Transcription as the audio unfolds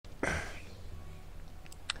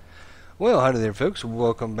Well, hi there, folks.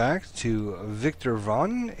 Welcome back to Virtor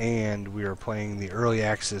Vran, and we are playing the early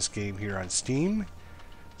access game here on Steam.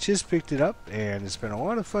 Just picked it up, and it's been a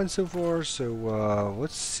lot of fun so far. So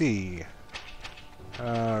let's see.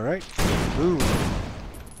 All right, boom.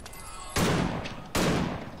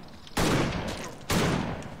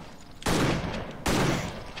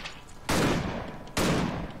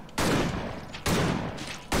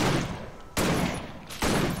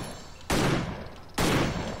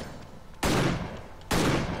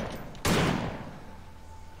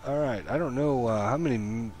 Alright, I don't know how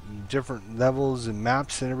many different levels and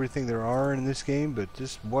maps and everything there are in this game, but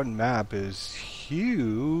this one map is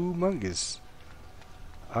humongous.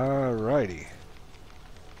 Alrighty.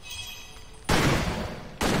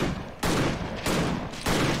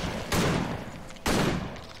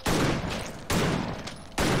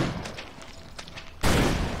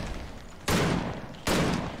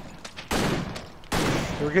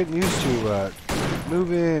 So we're getting used to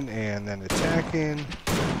moving and then attacking.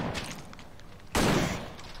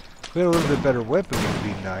 If we had a little bit better weapon would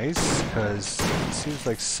be nice, because it seems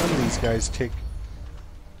like some of these guys take...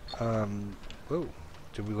 whoa,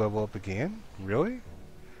 did we level up again? Really?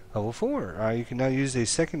 Level 4. You can now use a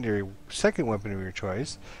second weapon of your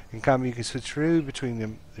choice. In combat you can switch freely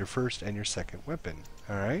between your first and your second weapon.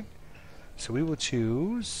 Alright? So we will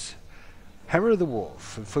choose... Hammer of the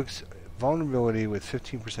Wolf. Inflicts vulnerability with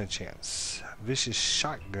 15% chance. Vicious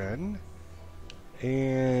Shotgun.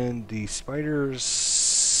 And the Spider's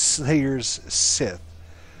Slayer's Sith.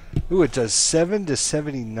 Ooh, it does 7 to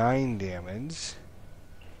 79 damage.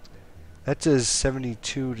 That does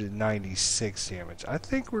 72 to 96 damage. I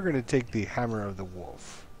think we're going to take the Hammer of the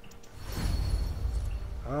Wolf.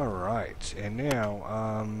 Alright, and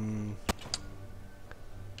now,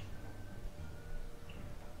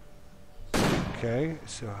 okay,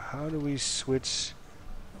 so how do we switch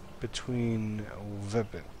between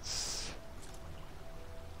weapons?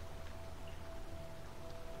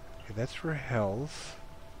 That's for health.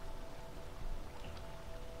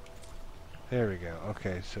 There we go.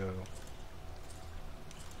 Okay, so...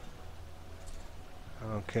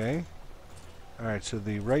 Okay. Alright, so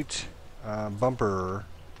the right bumper...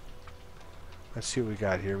 Let's see what we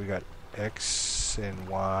got here. We got X and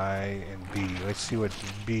Y and B. Let's see what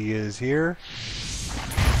B is here.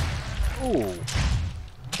 Oh!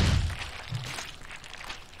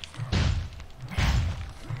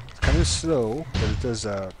 It's kind of slow, but it does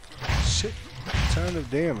a shit ton of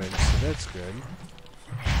damage, so that's good.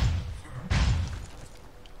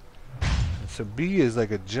 So B is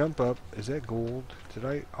like a jump up. Is that gold? Did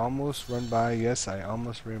I almost run by? Yes, I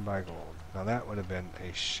almost ran by gold. Now that would have been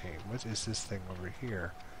a shame. What is this thing over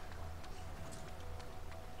here?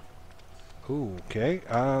 Ooh, okay.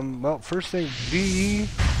 Well, first thing, B.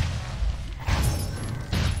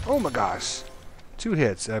 Oh my gosh. 2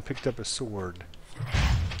 hits. I picked up a sword.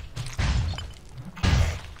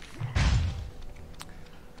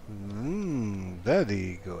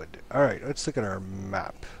 Very good. Alright, let's look at our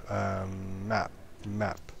map. Map.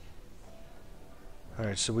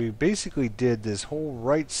 Alright, so we basically did this whole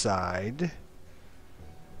right side.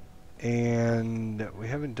 And we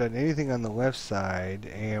haven't done anything on the left side.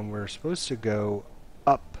 And we're supposed to go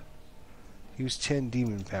up. Use 10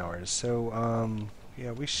 demon powers. So,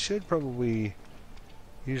 yeah, we should probably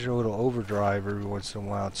use our little overdrive every once in a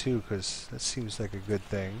while too, because that seems like a good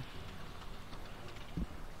thing.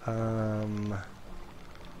 Bam!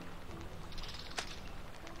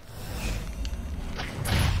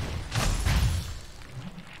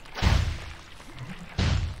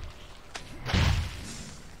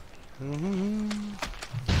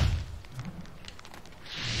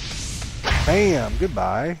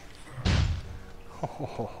 Goodbye.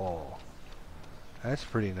 Oh, that's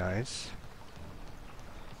pretty nice.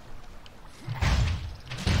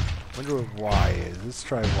 Wonder what Y is. Let's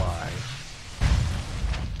try Y.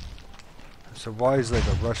 So Y is like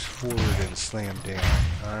a rush forward and slam down.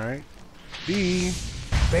 Alright. B.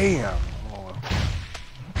 Bam! Oh.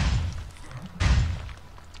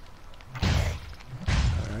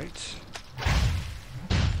 Alright.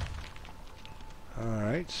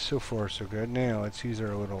 Alright, so far so good. Now let's use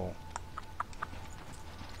our little...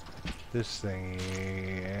 this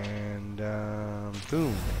thingy, and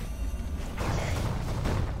boom.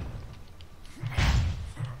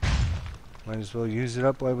 Might as well use it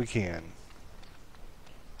up while we can.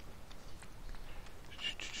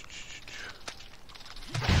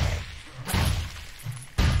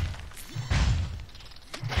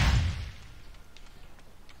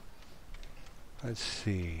 Let's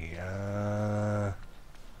see. I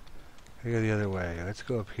go the other way. Let's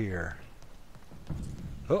go up here.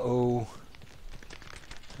 Uh-oh.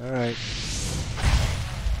 Alright.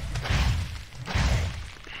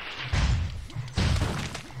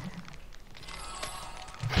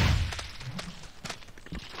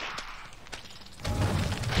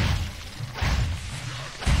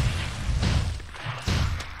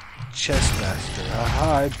 Chess master.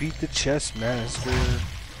 Aha, I beat the chess master.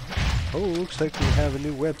 Oh, looks like we have a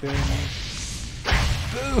new weapon.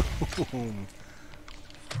 Boom!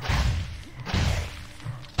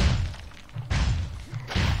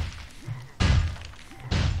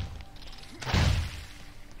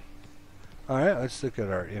 Alright, let's look at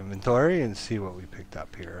our inventory and see what we picked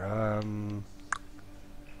up here.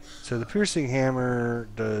 So the piercing hammer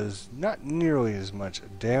does not nearly as much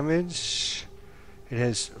damage. It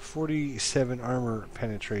has 47 armor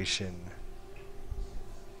penetration.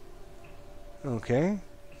 Okay.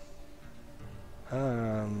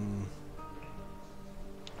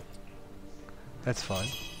 That's fun.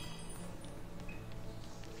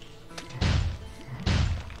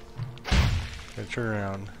 Gotta turn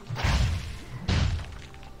around.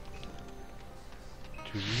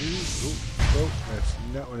 Oh, that's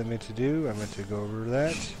not what I meant to do. I meant to go over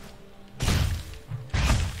that.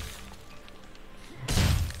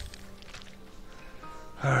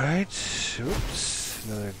 Alright. Oops.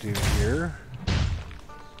 Another dude here.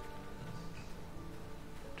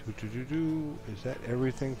 Is that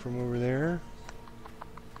everything from over there?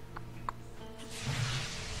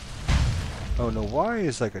 Oh no, Y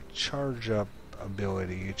is like a charge up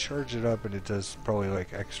ability. You charge it up and it does probably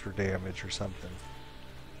like extra damage or something.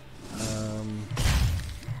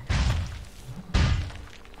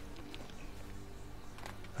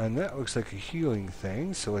 And that looks like a healing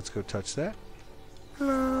thing, so let's go touch that.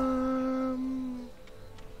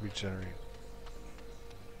 Regenerate.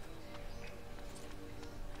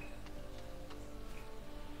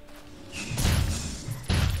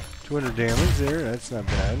 $200 damage there, that's not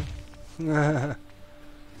bad.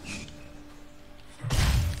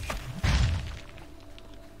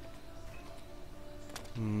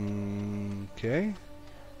 Okay.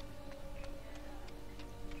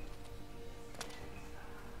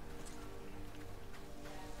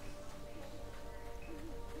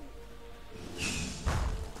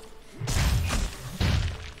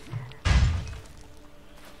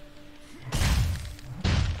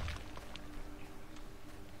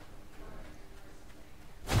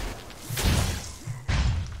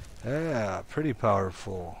 Yeah, pretty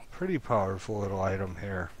powerful little item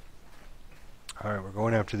here. Alright, we're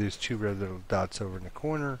going after these two red little dots over in the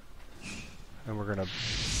corner. And we're gonna...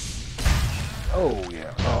 Oh,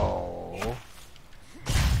 yeah. Oh.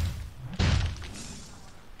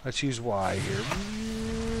 Let's use Y here.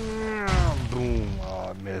 Boom. Oh,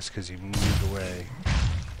 I missed because he moved away.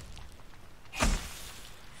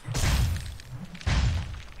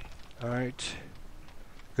 Alright.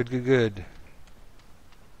 Good.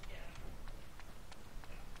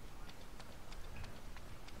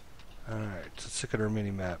 Alright, let's look at our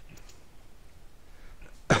mini-map.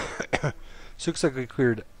 So looks like we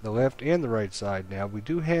cleared the left and the right side now. We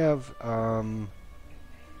do have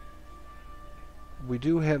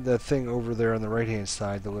that thing over there on the right-hand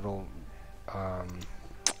side, the little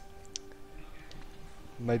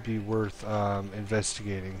might be worth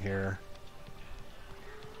investigating here.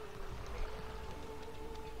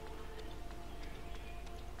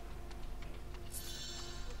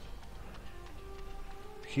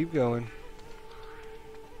 Keep going.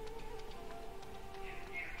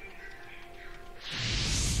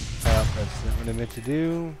 That's not what I meant to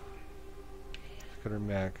do. Let's get her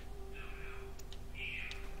back.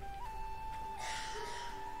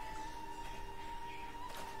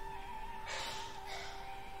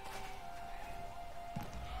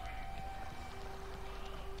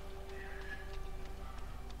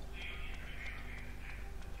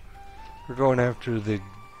 We're going after the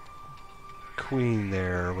queen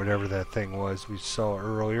there, or whatever that thing was we saw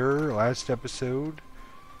earlier, last episode.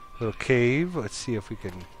 Little cave. Let's see if we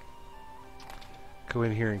can go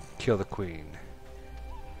in here and kill the queen.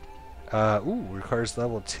 Ooh, requires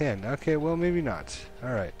level 10. Okay, well, maybe not.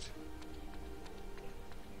 Alright.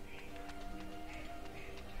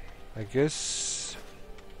 I guess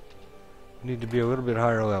we need to be a little bit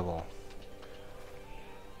higher level.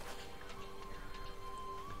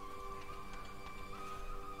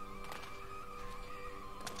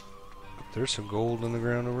 There's some gold on the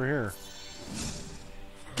ground over here.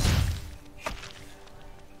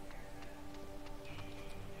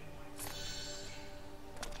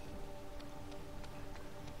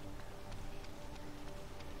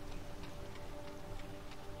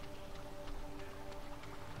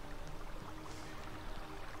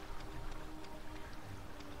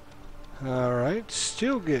 Alright,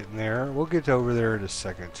 still getting there. We'll get over there in a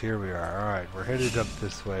second. Here we are. Alright, we're headed up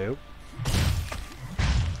this way. Oop.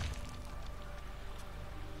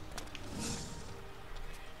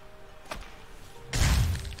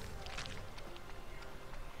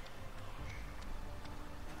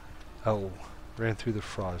 Oh, ran through the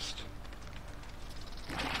frost.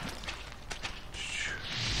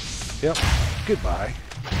 Yep, goodbye.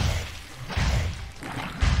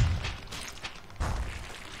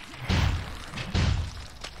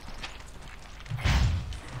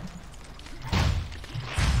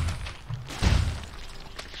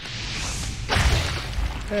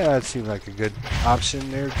 Yeah, that seemed like a good option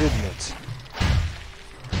there, didn't it?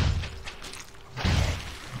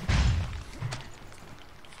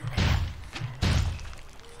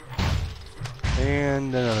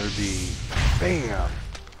 And another bee. Bam!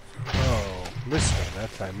 Oh, missed them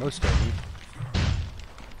that time, most of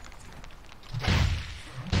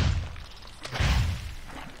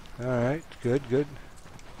them. Alright, good, good.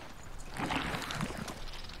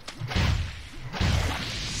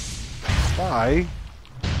 Bye,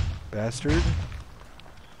 bastard.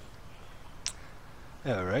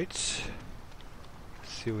 Alright.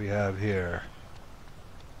 Let's see what we have here.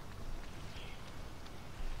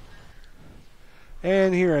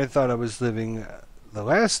 And here I thought I was living, the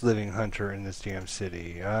last living hunter in this damn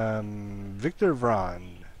city. Virtor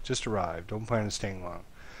Vran just arrived. Don't plan on staying long.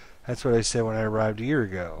 That's what I said when I arrived a year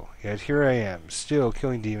ago. Yet here I am, still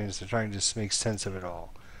killing demons and trying to just make sense of it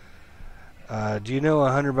all. Do you know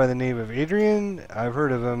a hunter by the name of Adrian? I've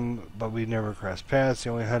heard of him, but we've never crossed paths.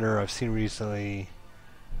 The only hunter I've seen recently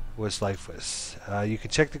was lifeless. You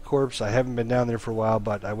can check the corpse. I haven't been down there for a while,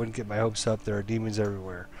 but I wouldn't get my hopes up. There are demons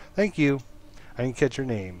everywhere. Thank you. I didn't catch your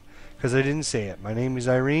name, because I didn't say it. My name is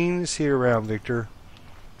Irene. See you around, Victor.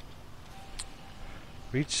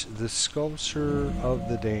 Reach the sculpture of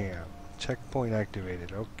the dam. Checkpoint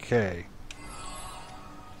activated. Okay.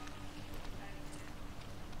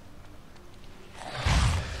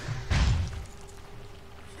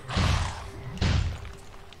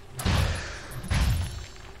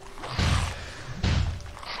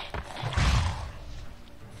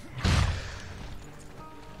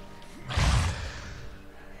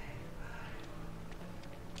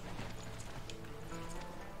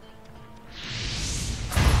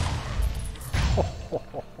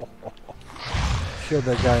 Killed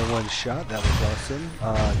that guy in one shot. That was awesome.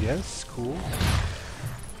 Yes, cool.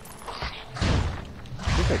 I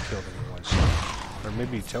think I killed him in one shot. Or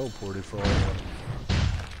maybe he teleported for all I know.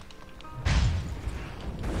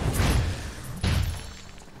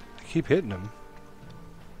 I keep hitting him.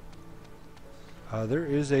 There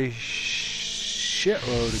is a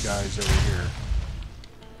shitload of guys over here.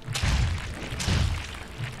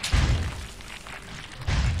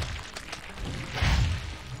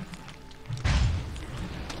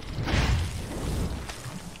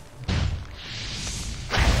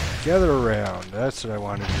 Gather around. That's what I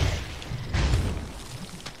want to do.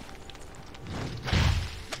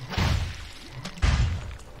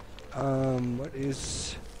 What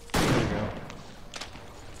is... There we go.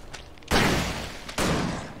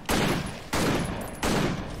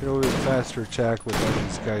 Get over the faster attack with all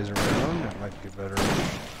these guys around. That might be a better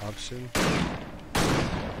option.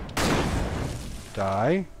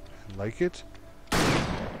 Die. I like it.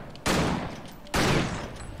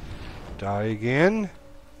 Die again.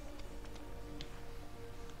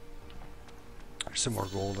 Some more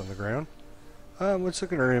gold on the ground. Let's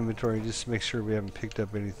look at our inventory just to make sure we haven't picked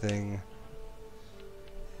up anything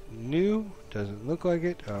new. Doesn't look like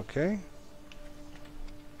it. Okay.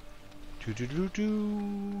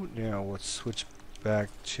 Now let's switch back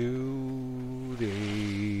to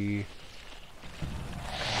the...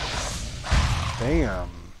 Bam!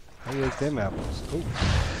 How do you like them apples? Oh.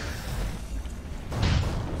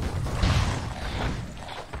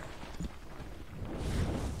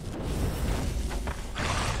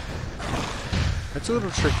 It's a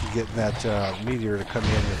little tricky getting that meteor to come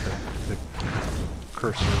in with the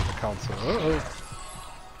cursor of the console. Uh-oh.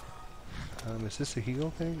 Is this a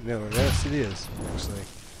heal thing? No, yes it is, actually.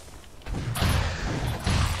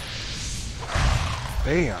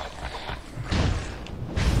 Bam!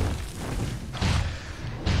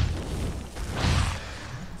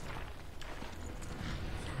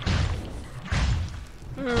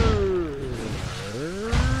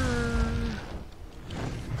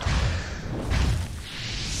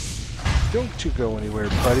 Don't you go anywhere,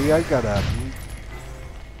 buddy. I gotta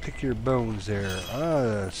pick your bones there.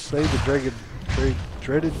 Slay the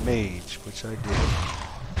dreaded mage, which I did.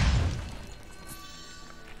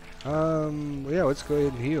 Yeah, let's go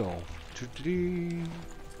ahead and heal.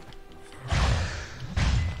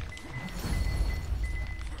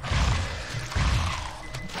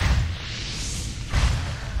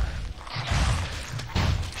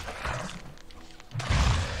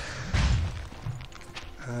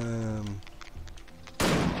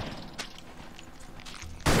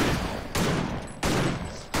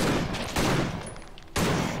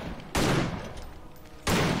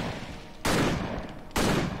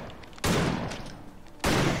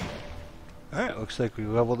 looks like we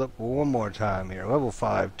leveled up one more time here. Level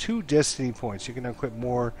 5, 2 destiny points. You can now equip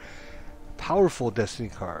more powerful destiny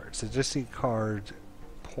cards. The destiny card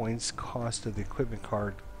points cost of the equipment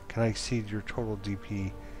card can exceed your total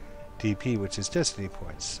DP, which is destiny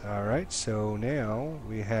points. Alright, so now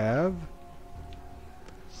we have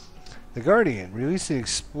the Guardian. Release an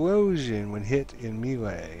explosion when hit in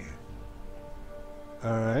melee.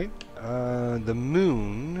 Alright, the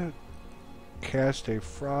Moon. Cast a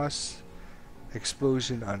frost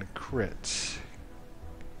explosion on a crit.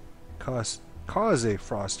 Cause a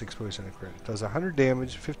frost explosion on a crit. Does 100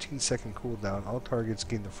 damage, 15-second cooldown. All targets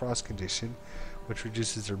gain the frost condition, which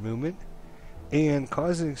reduces their movement. And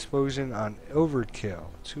cause an explosion on overkill.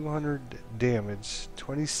 200 damage,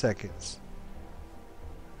 20 seconds.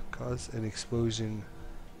 Cause an explosion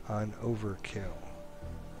on overkill.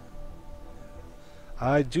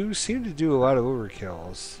 I do seem to do a lot of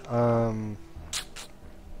overkills.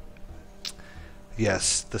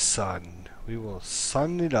 Yes, the sun. We will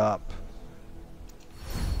sun it up.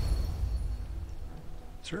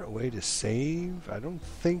 Is there a way to save? I don't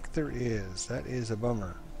think there is. That is a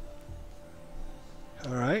bummer.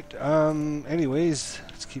 Alright, anyways,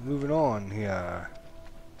 let's keep moving on here.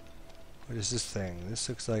 What is this thing? This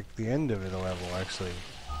looks like the end of the level, actually.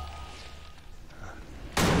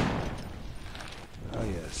 Oh,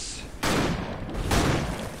 yes.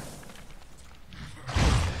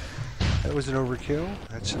 That was an overkill.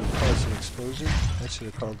 That should have caused an explosion. That should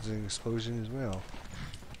have caused an explosion as well.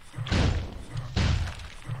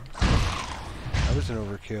 That was an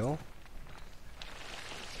overkill.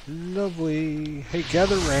 Lovely. Hey,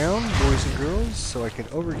 gather round, boys and girls, so I can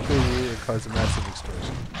overkill you and cause a massive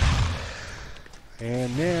explosion.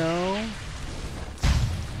 And now...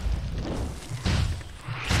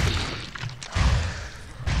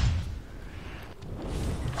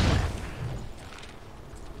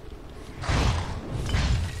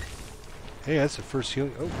 Hey, that's the first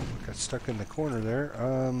healing... Oh, got stuck in the corner there.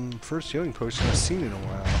 First healing potion I've seen in a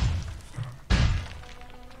while.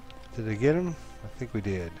 Did I get him? I think we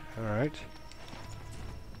did. Alright.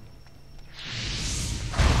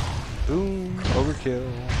 Boom.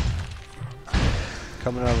 Overkill.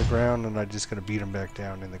 Coming out of the ground, and I'm just going to beat him back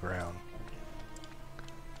down in the ground.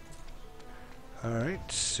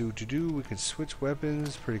 Alright, so to do, we can switch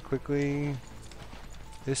weapons pretty quickly.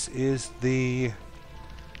 This is the...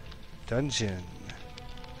 dungeon,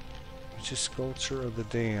 which is Sculpture of the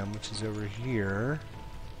Dam, which is over here.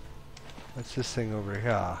 What's this thing over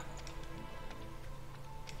here?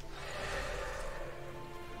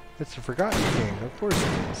 It's the Forgotten King, of course it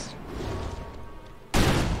is.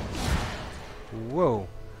 Whoa.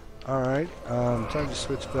 Alright, time to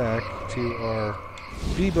switch back to our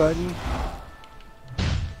B button.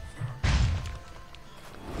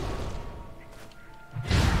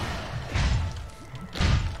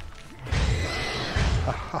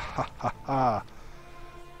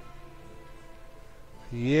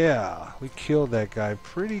 Yeah, we killed that guy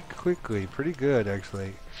pretty quickly, pretty good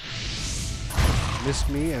actually. Miss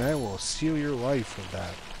me and I will steal your life with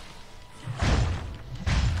that.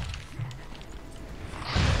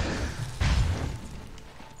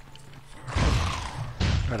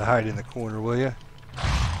 Try to hide in the corner, will ya?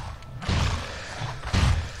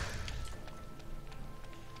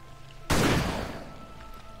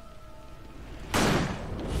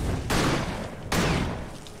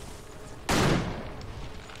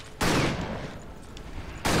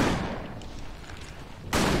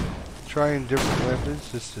 Trying different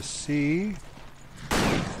weapons just to see.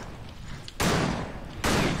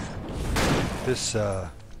 This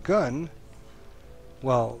gun,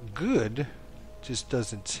 well, good, just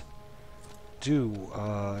doesn't do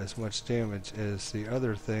as much damage as the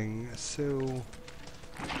other thing. So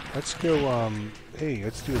let's go. Hey,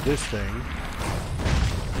 let's do this thing,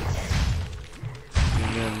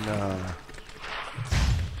 and then.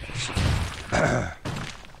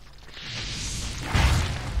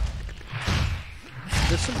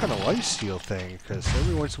 There's some kind of lifesteal thing, because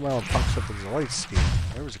every once in a while it pops up as a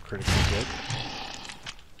lifesteal. There was a critical hit.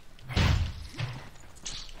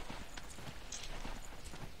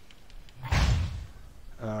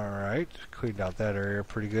 Alright, cleaned out that area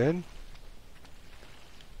pretty good.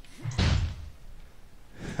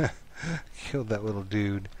 Killed that little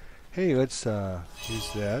dude. Hey, let's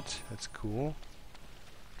use that. That's cool.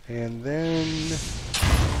 And then...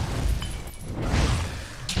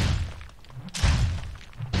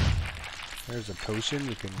 there's a potion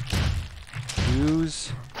we can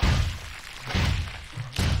use.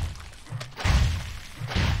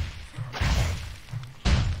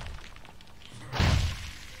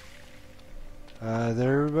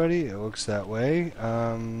 There, everybody. It looks that way.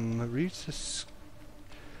 Reach the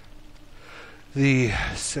The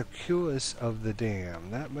circulus of the dam.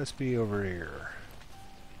 That must be over here.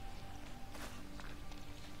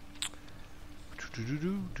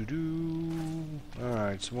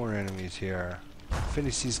 Alright, some more enemies here.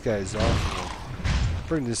 Finish these guys off. We'll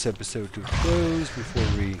bring this episode to a close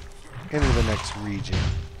before we enter the next region.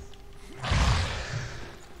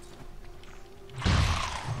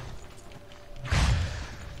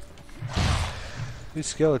 These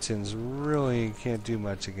skeletons really can't do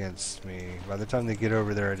much against me. By the time they get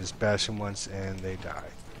over there, I just bash them once and they die.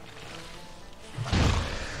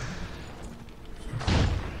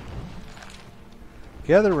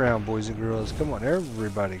 Gather around, boys and girls. Come on,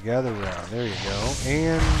 everybody, gather around. There you go.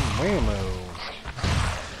 And whammo.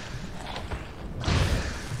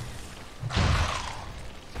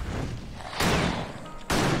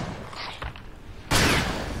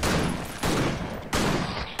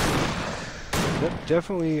 Yep,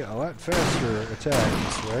 definitely a lot faster attack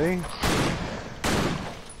this way.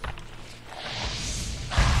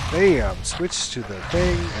 Bam! Switch to the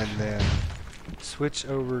thing, and then switch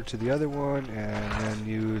over to the other one, and then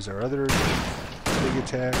use our other big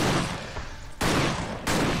attack.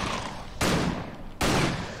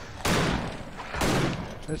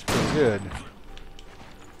 That's pretty good.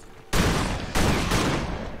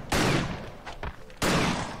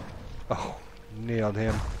 Oh, nailed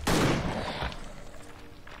him.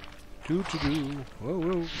 Whoa,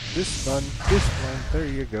 whoa. This one. There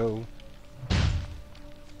you go.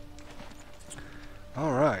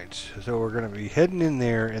 Alright, so we're going to be heading in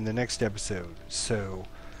there in the next episode. So,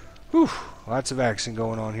 whew, lots of action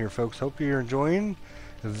going on here, folks. Hope you're enjoying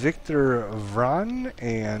Virtor Vran,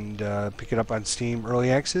 and pick it up on Steam Early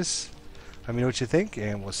Access. Let me know what you think,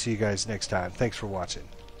 and we'll see you guys next time. Thanks for watching.